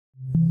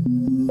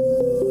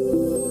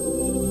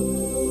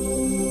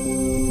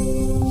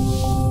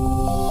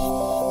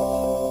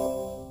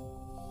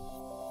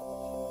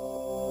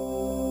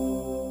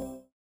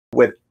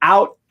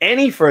without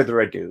any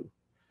further ado,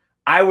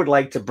 I would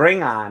like to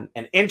bring on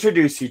and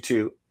introduce you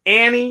to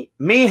Annie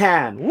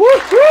Meehan.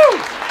 Woo-hoo!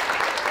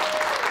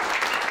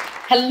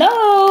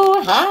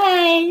 Hello.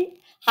 Hi.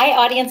 Hi,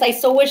 audience. I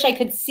so wish I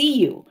could see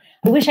you.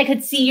 I wish I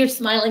could see your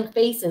smiling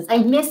faces. I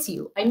miss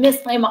you. I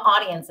miss my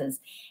audiences.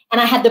 And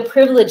I had the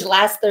privilege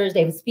last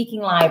Thursday of speaking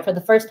live for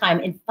the first time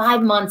in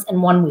 5 months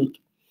and 1 week.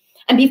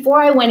 And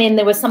before I went in,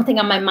 there was something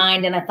on my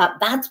mind, and I thought,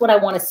 that's what I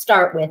want to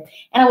start with.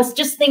 And I was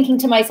just thinking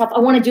to myself, I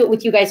want to do it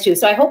with you guys too.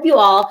 So I hope you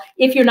all,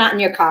 if you're not in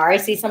your car, I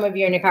see some of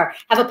you in your car,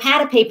 have a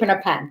pad of paper and a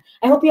pen.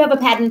 I hope you have a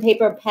pad and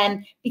paper and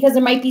pen, because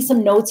there might be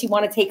some notes you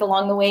want to take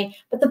along the way.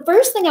 But the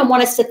first thing I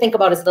want us to think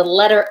about is the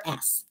letter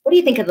S. What do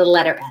you think of the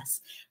letter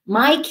S?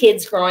 My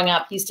kids growing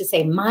up used to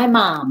say, my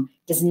mom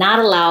does not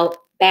allow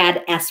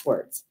bad S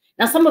words.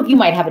 Now, some of you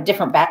might have a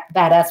different bad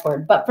S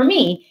word, but for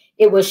me,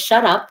 it was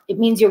shut up. It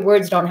means your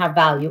words don't have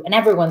value, and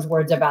everyone's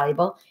words are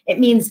valuable. It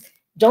means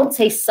don't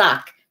say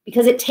suck,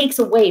 because it takes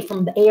away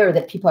from the air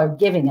that people are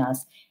giving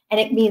us. And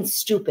it means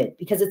stupid,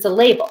 because it's a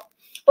label.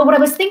 But what I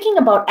was thinking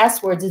about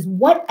S words is,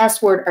 what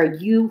S word are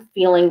you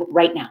feeling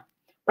right now?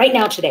 Right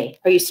now today.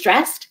 Are you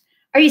stressed?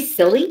 Are you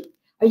silly?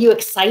 Are you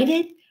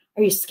excited?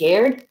 Are you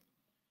scared?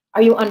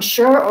 Are you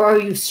unsure, or are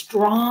you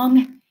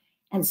strong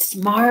and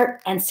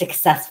smart and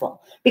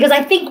successful? Because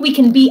I think we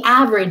can be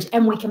average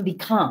and we can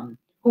become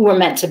who we're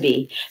meant to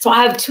be. So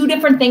I have 2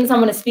 different things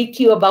I'm going to speak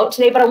to you about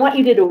today, but I want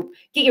you to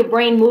get your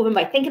brain moving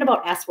by thinking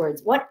about S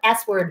words. What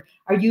S word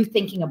are you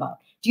thinking about?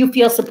 Do you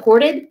feel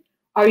supported?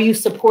 Are you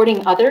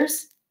supporting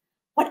others?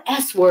 What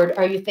S word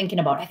are you thinking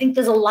about? I think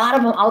there's a lot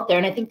of them out there,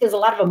 and I think there's a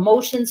lot of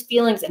emotions,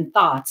 feelings, and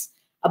thoughts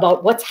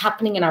about what's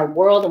happening in our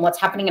world and what's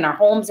happening in our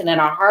homes and in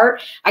our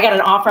heart. I got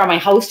an offer on my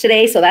house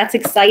today, so that's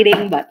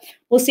exciting, but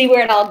we'll see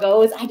where it all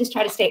goes. I just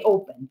try to stay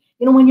open.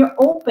 You know, when you're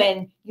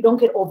open, you don't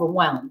get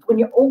overwhelmed. When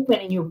you're open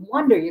and you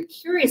wonder, you're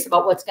curious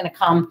about what's going to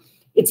come,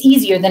 it's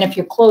easier than if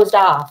you're closed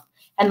off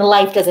and the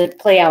life doesn't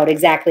play out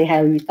exactly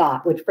how you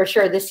thought, which for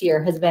sure this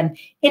year has been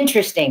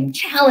interesting,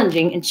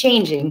 challenging, and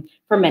changing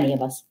for many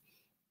of us.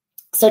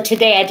 So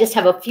today I just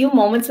have a few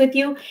moments with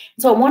you.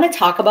 So I want to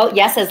talk about,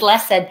 yes, as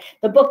Les said,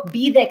 the book,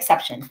 Be the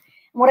Exception. And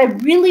what I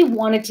really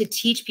wanted to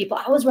teach people,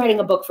 I was writing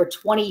a book for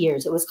 20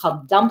 years. It was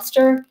called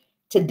Dumpster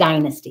to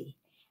Dynasty.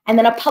 And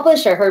then a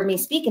publisher heard me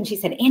speak and she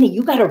said, Annie,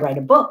 you got to write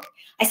a book.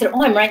 I said,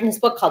 oh, I'm writing this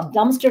book called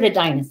Dumpster to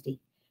Dynasty.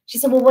 She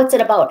said, well, what's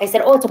it about? I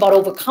said, oh, it's about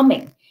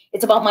overcoming.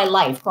 It's about my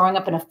life, growing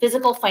up in a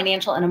physical,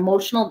 financial, and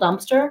emotional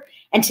dumpster,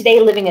 and today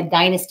living a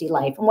dynasty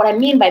life. And what I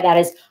mean by that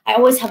is I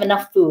always have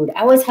enough food.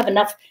 I always have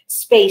enough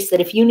space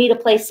that if you need a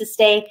place to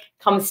stay,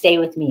 come stay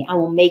with me. I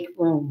will make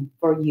room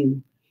for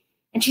you.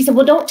 And she said,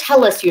 well, don't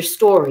tell us your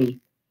story.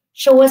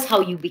 Show us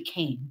how you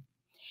became.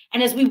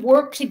 And as we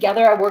worked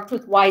together, I worked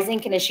with Wise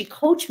Inc. And as she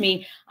coached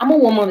me, I'm a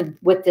woman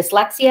with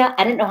dyslexia.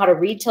 I didn't know how to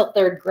read till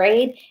 3rd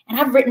grade. And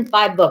I've written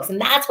 5 books. And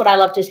that's what I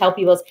love to tell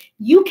people is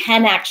you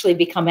can actually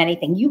become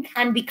anything. You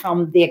can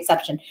become the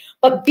exception.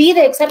 But Be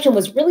the Exception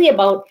was really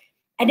about,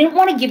 I didn't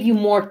want to give you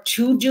more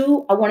to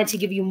do. I wanted to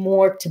give you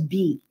more to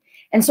be.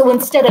 And so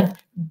instead of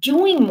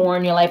doing more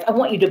in your life, I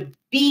want you to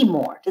be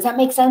more. Does that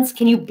make sense?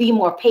 Can you be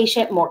more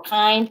patient, more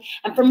kind?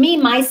 And for me,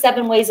 my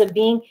 7 ways of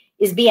being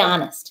is be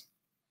honest.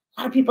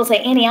 A lot of people say,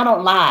 Annie, I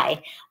don't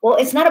lie. Well,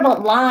 it's not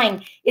about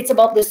lying. It's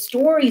about the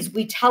stories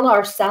we tell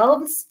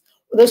ourselves,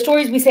 the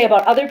stories we say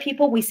about other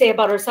people, we say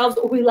about ourselves,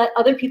 or we let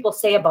other people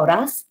say about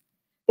us,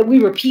 that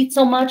we repeat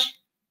so much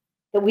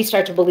that we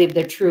start to believe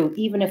they're true,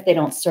 even if they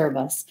don't serve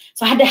us.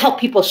 So I had to help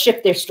people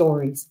shift their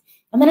stories.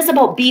 And then it's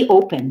about be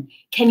open.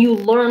 Can you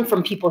learn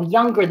from people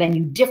younger than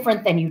you,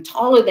 different than you,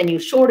 taller than you,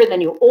 shorter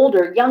than you,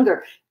 older,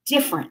 younger,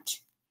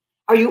 different?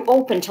 Are you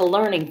open to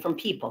learning from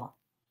people?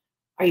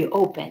 Are you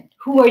open?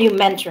 Who are you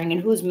mentoring and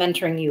who's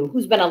mentoring you?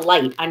 Who's been a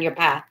light on your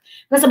path?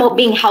 That's about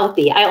being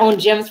healthy. I owned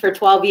gyms for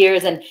 12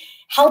 years and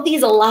healthy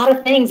is a lot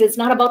of things. It's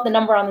not about the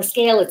number on the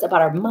scale. It's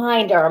about our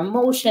mind, our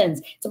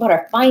emotions. It's about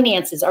our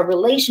finances, our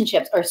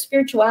relationships, our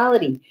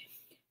spirituality.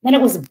 Then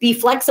it was be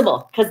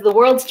flexible because the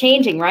world's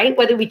changing, right?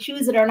 Whether we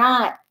choose it or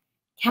not,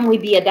 can we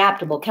be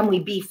adaptable? Can we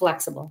be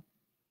flexible?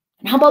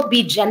 And how about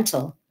be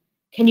gentle?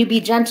 Can you be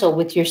gentle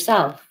with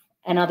yourself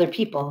and other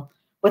people?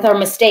 With our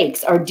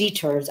mistakes, our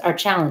detours, our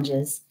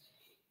challenges.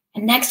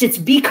 And next, it's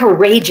be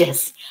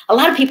courageous. A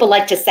lot of people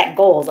like to set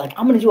goals, like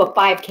I'm going to do a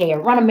 5K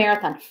or run a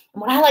marathon.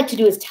 And what I like to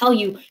do is tell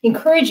you,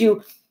 encourage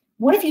you,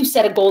 what if you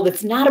set a goal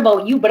that's not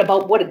about you, but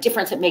about what a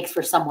difference it makes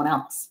for someone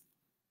else?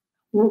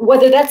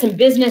 Whether that's in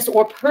business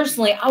or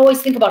personally, I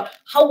always think about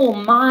how will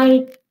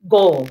my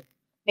goal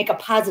make a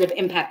positive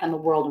impact on the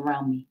world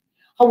around me?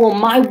 How will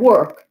my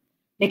work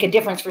make a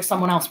difference for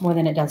someone else more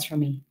than it does for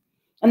me?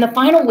 And the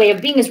final way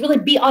of being is really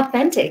be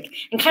authentic.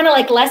 And kind of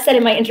like Les said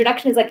in my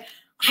introduction, is like,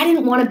 I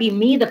didn't want to be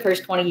me the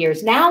first 20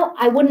 years. Now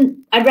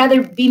I'd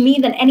rather be me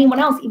than anyone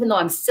else, even though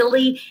I'm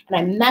silly and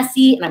I'm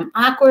messy and I'm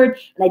awkward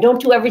and I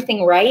don't do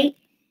everything right.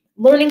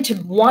 Learning to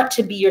want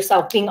to be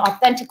yourself, being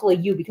authentically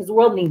you, because the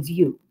world needs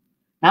you.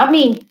 Not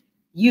me,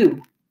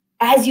 you,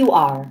 as you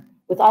are,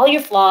 with all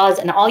your flaws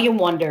and all your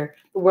wonder,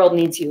 the world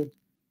needs you.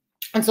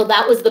 And so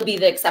that was the Be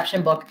the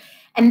Exception book.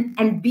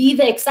 And be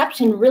the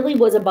exception really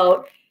was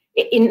about,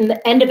 in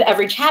the end of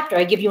every chapter,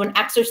 I give you an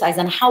exercise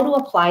on how to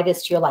apply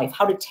this to your life,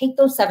 how to take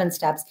those 7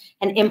 steps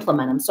and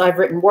implement them. So I've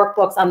written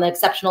workbooks on the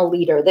exceptional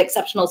leader, the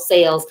exceptional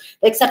sales,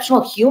 the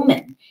exceptional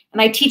human.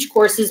 And I teach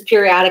courses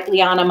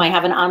periodically on them. I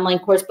have an online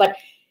course, but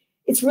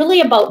it's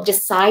really about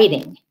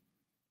deciding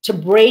to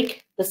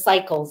break the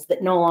cycles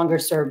that no longer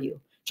serve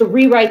you, to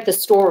rewrite the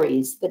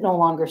stories that no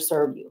longer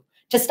serve you,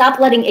 to stop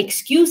letting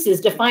excuses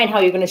define how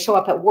you're going to show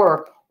up at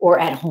work or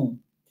at home.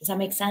 Does that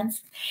make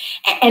sense?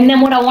 And then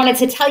what I wanted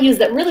to tell you is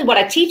that really what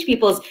I teach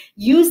people is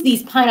use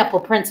these pineapple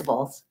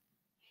principles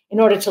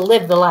in order to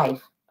live the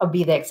life of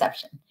be the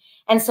exception.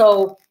 And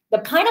so the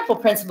pineapple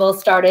principle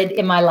started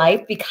in my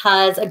life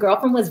because a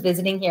girlfriend was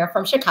visiting here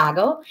from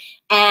Chicago,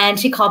 and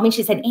she called me.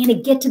 She said, Annie,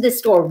 get to this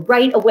store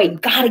right away. You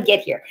got to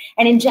get here.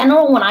 And in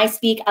general, when I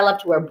speak, I love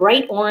to wear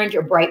bright orange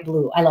or bright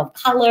blue. I love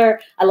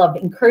color. I love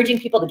encouraging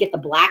people to get the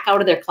black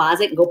out of their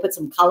closet and go put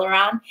some color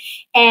on.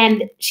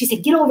 And she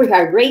said, get over here.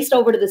 I raced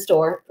over to the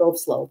store, drove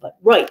slow, but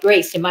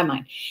raced in my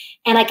mind.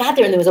 And I got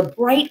there, and there was a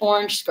bright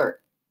orange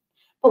skirt.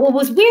 But what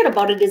was weird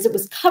about it is it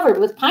was covered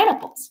with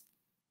pineapples.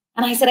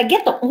 And I said, I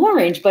get the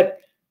orange, but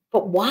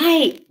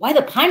why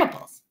the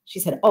pineapples? She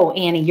said, oh,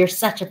 Annie, you're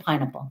such a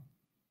pineapple.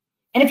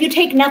 And if you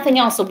take nothing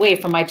else away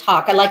from my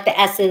talk, I like the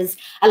S's,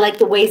 I like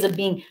the ways of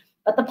being,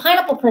 but the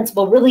pineapple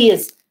principle really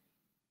is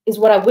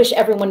what I wish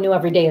everyone knew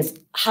every day, is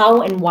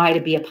how and why to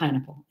be a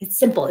pineapple. It's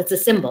simple. It's a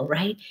symbol,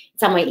 right?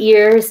 It's on my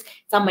ears,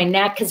 it's on my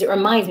neck, because it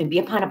reminds me, be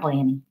a pineapple,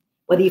 Annie,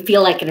 whether you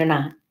feel like it or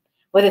not,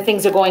 whether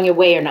things are going your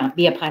way or not,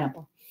 be a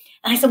pineapple.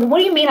 And I said, well, what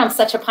do you mean I'm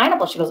such a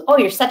pineapple? She goes, oh,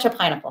 you're such a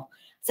pineapple.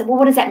 I said, well,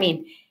 what does that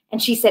mean?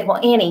 And she said, well,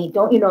 Annie,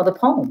 don't you know the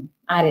poem?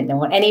 I didn't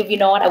know it. Any of you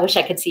know it? I wish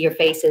I could see your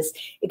faces.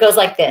 It goes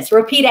like this.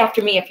 Repeat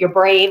after me if you're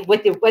brave,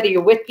 whether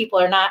you're with people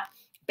or not.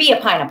 Be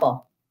a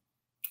pineapple.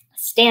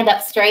 Stand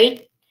up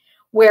straight,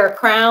 wear a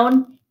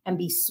crown, and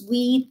be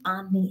sweet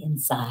on the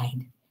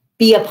inside.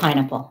 Be a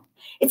pineapple.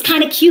 It's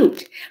kind of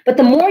cute. But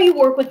the more you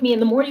work with me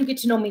and the more you get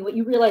to know me, what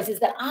you realize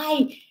is that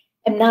I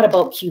am not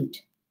about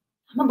cute.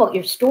 I'm about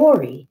your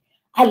story.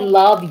 I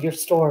love your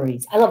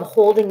stories. I love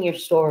holding your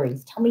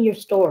stories. Tell me your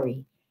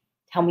story.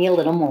 Tell me a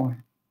little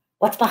more.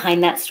 What's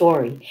behind that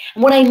story?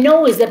 And what I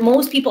know is that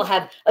most people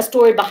have a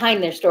story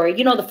behind their story.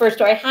 You know, the first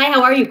story, hi,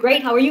 how are you?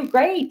 Great, how are you?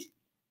 Great.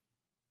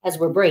 As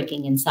we're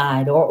breaking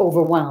inside or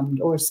overwhelmed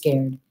or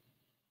scared.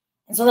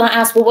 And so then I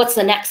ask, well, what's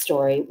the next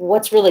story?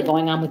 What's really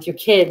going on with your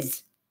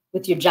kids,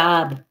 with your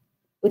job,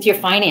 with your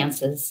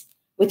finances,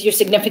 with your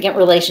significant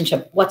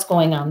relationship? What's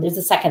going on? There's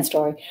a second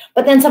story.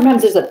 But then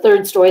sometimes there's a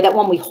third story, that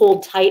one we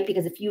hold tight,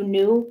 because if you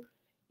knew,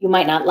 you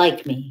might not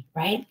like me,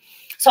 right?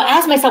 So I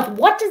asked myself,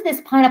 what does this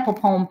pineapple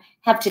poem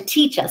have to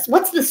teach us?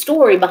 What's the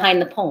story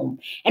behind the poem?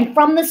 And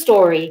from the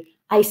story,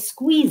 I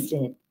squeezed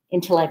it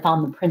until I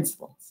found the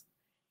principles.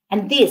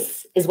 And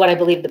this is what I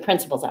believe the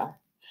principles are.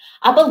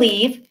 I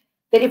believe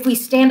that if we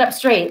stand up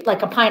straight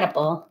like a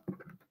pineapple,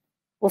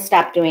 we'll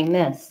stop doing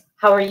this.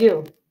 How are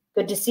you?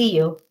 Good to see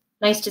you.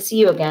 Nice to see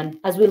you again.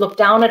 As we look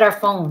down at our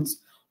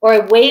phones, or I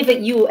wave at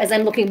you as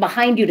I'm looking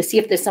behind you to see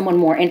if there's someone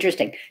more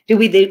interesting. Do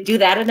we do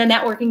that in a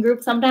networking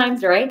group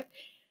sometimes, right?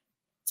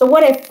 So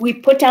what if we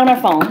put down our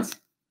phones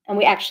and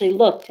we actually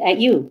looked at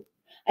you?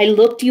 I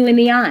looked you in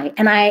the eye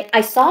and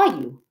I saw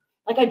you.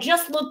 Like I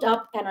just looked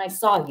up and I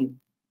saw you.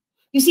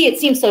 You see, it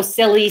seems so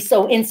silly,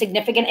 so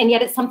insignificant, and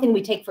yet it's something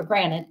we take for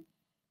granted.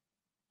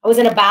 I was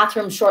in a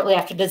bathroom shortly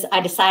after I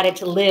decided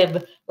to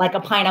live like a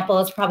pineapple.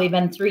 It's probably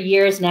been 3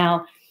 years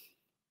now.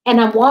 And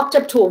I walked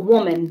up to a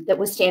woman that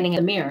was standing in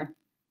the mirror.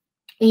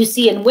 And you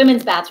see, in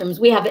women's bathrooms,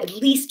 we have at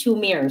least 2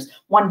 mirrors,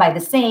 one by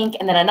the sink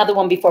and then another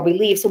one before we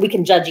leave, so we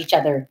can judge each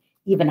other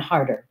even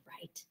harder,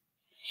 right?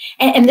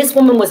 And this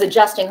woman was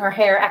adjusting her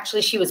hair.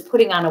 Actually, she was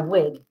putting on a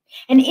wig.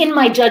 And in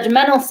my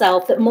judgmental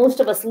self that most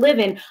of us live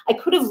in, I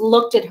could have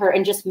looked at her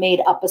and just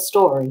made up a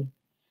story.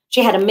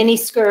 She had a mini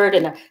skirt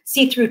and a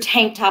see-through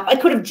tank top. I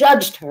could have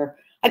judged her.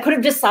 I could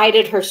have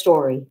decided her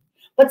story.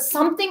 But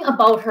something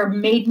about her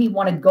made me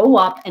want to go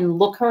up and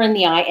look her in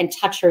the eye and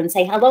touch her and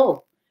say,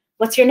 hello,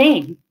 what's your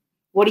name?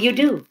 What do you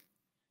do?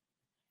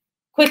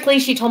 Quickly,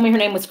 she told me her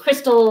name was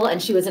Crystal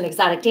and she was an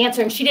exotic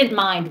dancer, and she didn't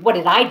mind. What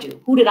did I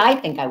do? Who did I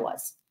think I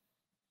was?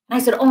 And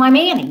I said, oh, I'm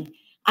Annie.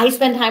 I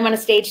spend time on a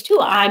stage too.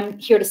 I'm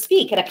here to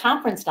speak at a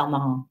conference down the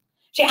hall.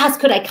 She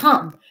asked, could I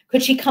come?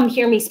 Could she come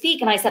hear me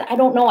speak? And I said, I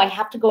don't know. I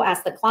have to go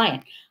ask the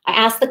client. I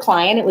asked the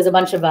client. It was a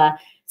bunch of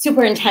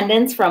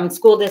superintendents from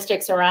school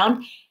districts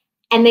around.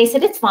 And they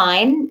said, it's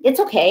fine. It's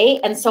okay.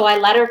 And so I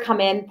let her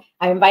come in.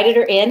 I invited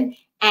her in.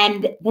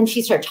 And then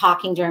she started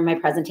talking during my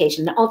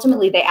presentation. And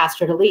ultimately, they asked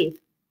her to leave.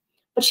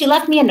 But she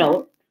left me a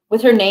note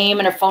with her name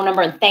and her phone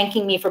number and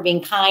thanking me for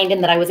being kind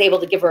and that I was able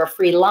to give her a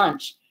free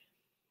lunch.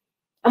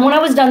 And when I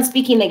was done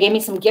speaking, they gave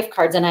me some gift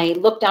cards, and I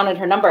looked down at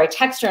her number. I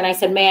texted her and I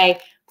said, may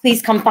I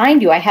please come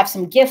find you? I have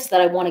some gifts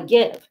that I want to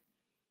give.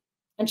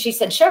 And she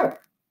said, sure.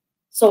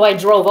 So I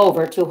drove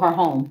over to her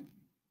home.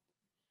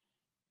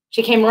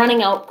 She came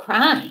running out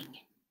crying.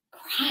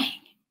 I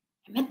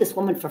met this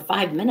woman for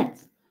 5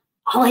 minutes.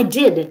 All I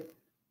did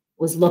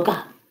was look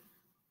up.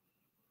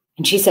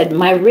 And she said,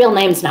 my real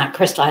name's not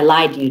Crystal. I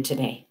lied to you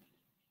today.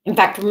 In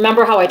fact,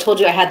 remember how I told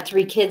you I had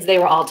 3 kids? They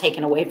were all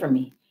taken away from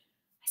me.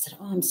 I said,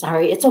 oh, I'm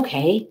sorry. It's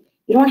okay.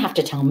 You don't have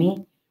to tell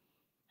me.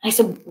 I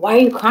said, why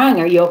are you crying?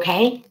 Are you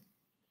okay?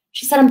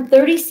 She said, I'm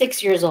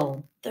 36 years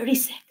old,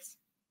 36.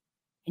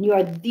 And you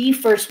are the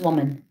first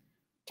woman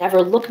to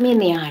ever look me in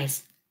the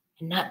eyes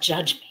and not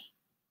judge me.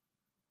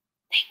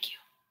 Thank you.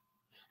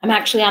 I'm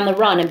actually on the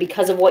run. And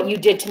because of what you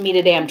did to me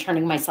today, I'm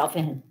turning myself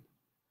in.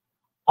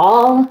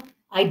 All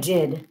I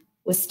did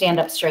was stand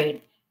up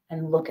straight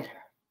and look at her.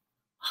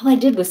 All I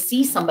did was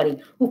see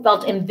somebody who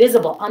felt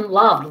invisible,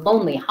 unloved,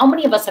 lonely. How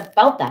many of us have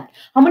felt that?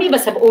 How many of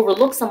us have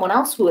overlooked someone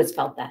else who has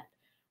felt that?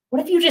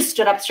 What if you just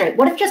stood up straight?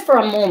 What if just for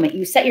a moment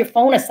you set your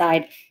phone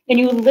aside and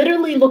you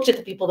literally looked at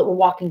the people that were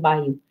walking by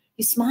you?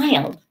 You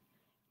smiled,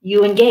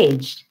 you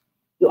engaged,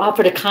 you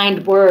offered a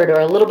kind word or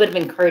a little bit of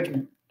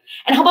encouragement.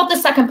 And how about the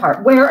second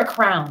part? Wear a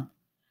crown.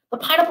 The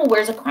pineapple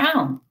wears a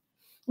crown.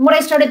 And what I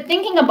started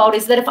thinking about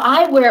is that if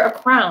I wear a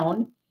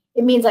crown,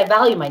 it means I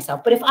value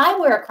myself. But if I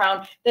wear a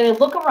crown, then I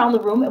look around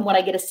the room, and when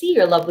I get to see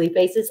your lovely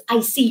faces,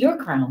 I see your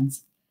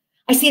crowns.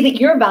 I see that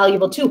you're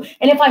valuable too.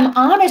 And if I'm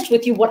honest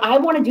with you, what I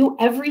want to do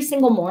every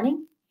single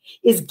morning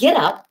is get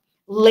up,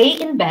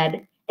 lay in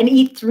bed, and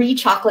eat 3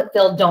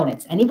 chocolate-filled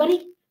donuts.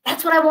 Anybody?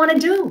 That's what I want to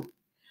do.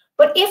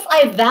 But if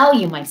I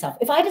value myself,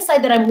 if I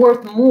decide that I'm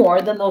worth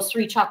more than those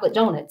 3 chocolate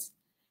donuts,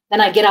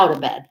 then I get out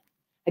of bed.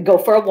 I go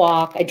for a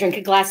walk. I drink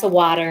a glass of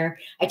water.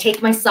 I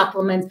take my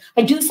supplements.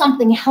 I do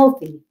something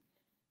healthy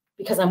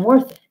because I'm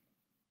worth it.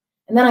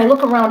 And then I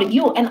look around at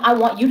you, and I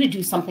want you to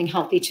do something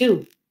healthy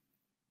too.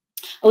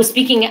 I was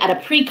speaking at a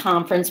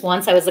pre-conference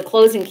once. I was a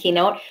closing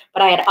keynote,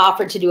 but I had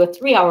offered to do a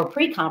 3-hour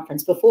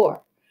pre-conference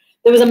before.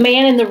 There was a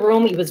man in the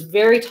room. He was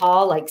very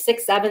tall, like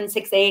 6'7",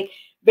 6'8",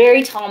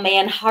 very tall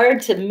man,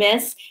 hard to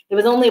miss. There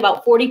was only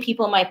about 40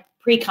 people in my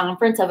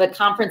pre-conference of a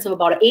conference of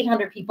about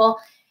 800 people.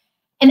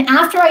 And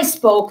after I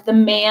spoke, the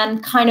man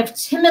kind of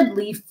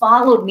timidly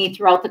followed me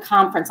throughout the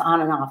conference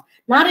on and off.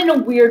 Not in a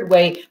weird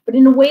way, but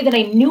in a way that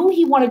I knew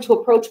he wanted to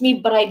approach me,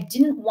 but I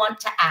didn't want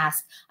to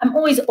ask. I'm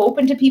always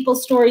open to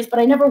people's stories, but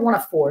I never want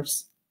to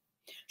force.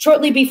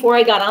 Shortly before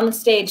I got on the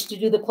stage to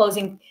do the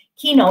closing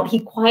keynote, he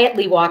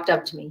quietly walked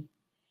up to me.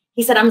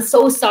 He said, I'm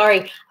so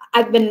sorry.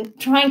 I've been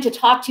trying to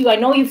talk to you. I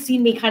know you've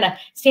seen me kind of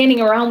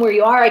standing around where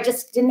you are. I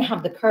just didn't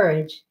have the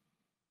courage.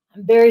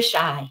 I'm very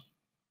shy.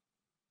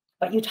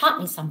 But you taught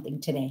me something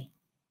today.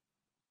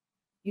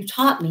 You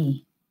taught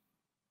me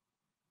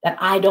that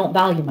I don't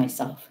value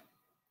myself.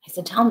 I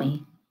said, tell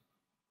me.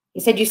 He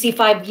said, you see,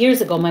 5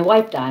 years ago, my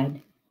wife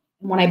died.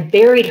 And when I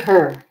buried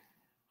her,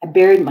 I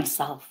buried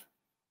myself.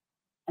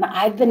 And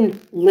I've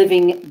been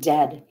living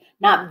dead,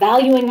 not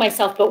valuing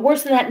myself, but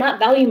worse than that, not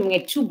valuing my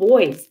 2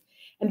 boys.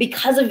 And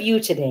because of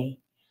you today,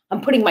 I'm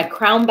putting my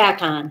crown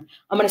back on.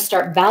 I'm going to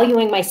start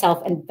valuing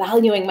myself and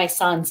valuing my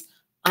sons.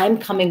 I'm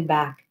coming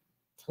back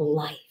to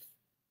life.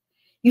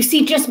 You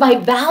see, just by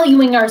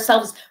valuing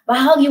ourselves,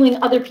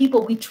 valuing other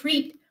people, we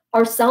treat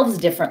ourselves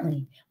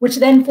differently, which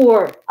then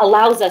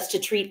allows us to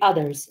treat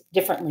others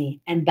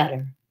differently and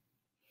better.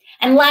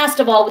 And last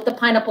of all, with the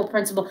pineapple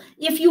principle,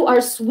 if you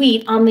are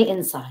sweet on the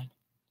inside,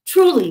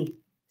 truly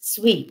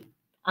sweet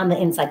on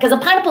the inside, because a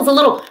pineapple is a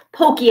little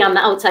pokey on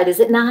the outside, is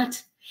it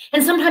not?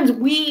 And sometimes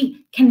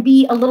we can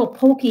be a little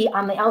pokey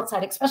on the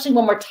outside, especially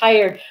when we're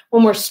tired,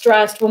 when we're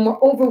stressed, when we're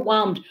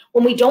overwhelmed,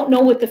 when we don't know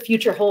what the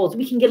future holds,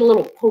 we can get a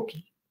little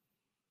pokey.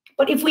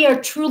 But if we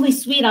are truly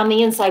sweet on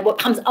the inside, what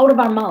comes out of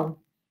our mouth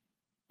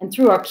and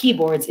through our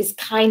keyboards is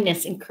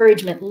kindness,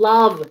 encouragement,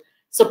 love,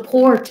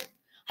 support.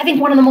 I think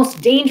one of the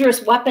most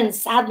dangerous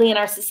weapons, sadly, in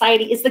our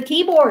society is the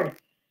keyboard.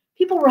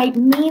 People write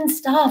mean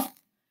stuff.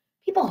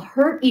 People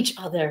hurt each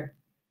other.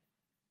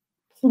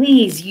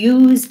 Please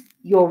use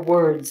your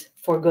words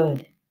for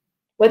good.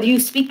 Whether you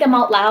speak them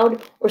out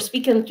loud or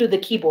speak them through the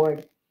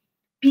keyboard,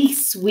 be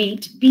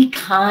sweet, be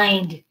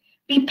kind,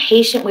 be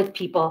patient with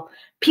people.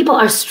 People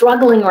are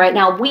struggling right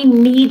now. We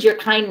need your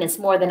kindness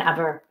more than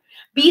ever.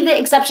 Be the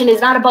exception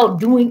is not about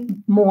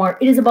doing more.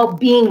 It is about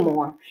being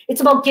more.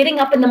 It's about getting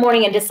up in the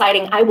morning and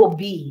deciding I will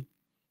be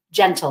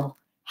gentle,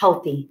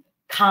 healthy,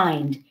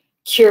 kind,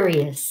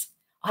 curious,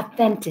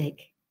 authentic.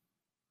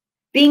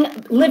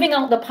 Living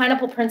out the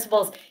pineapple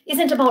principles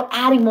isn't about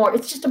adding more.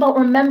 It's just about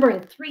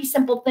remembering 3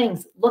 simple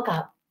things. Look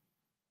up,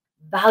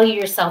 value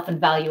yourself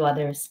and value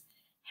others.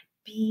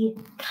 Be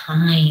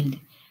kind,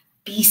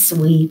 be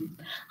sweet.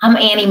 I'm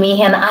Annie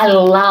Meehan. I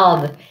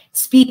love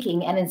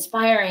speaking and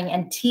inspiring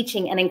and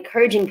teaching and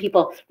encouraging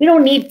people. We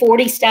don't need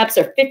 40 steps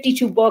or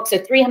 52 books or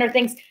 300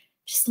 things.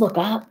 Just look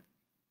up.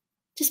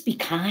 Just be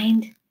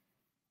kind.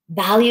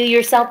 Value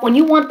yourself. When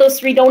you want those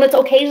 3 donuts,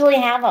 occasionally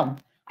have them.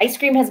 Ice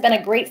cream has been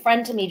a great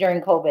friend to me during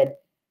COVID,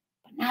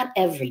 but not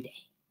every day.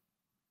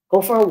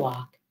 Go for a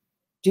walk.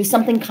 Do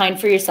something kind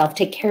for yourself.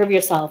 Take care of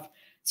yourself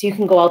so you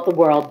can go out the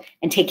world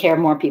and take care of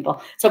more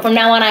people. So from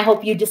now on, I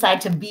hope you decide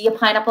to be a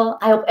pineapple.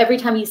 I hope every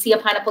time you see a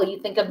pineapple,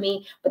 you think of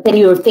me, but then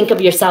you think of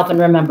yourself and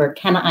remember,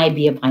 can I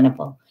be a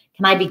pineapple?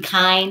 Can I be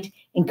kind,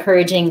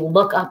 encouraging,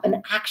 look up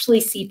and actually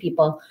see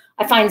people?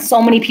 I find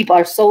so many people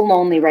are so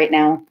lonely right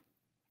now.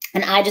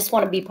 And I just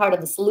want to be part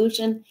of the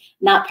solution,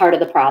 not part of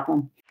the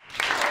problem.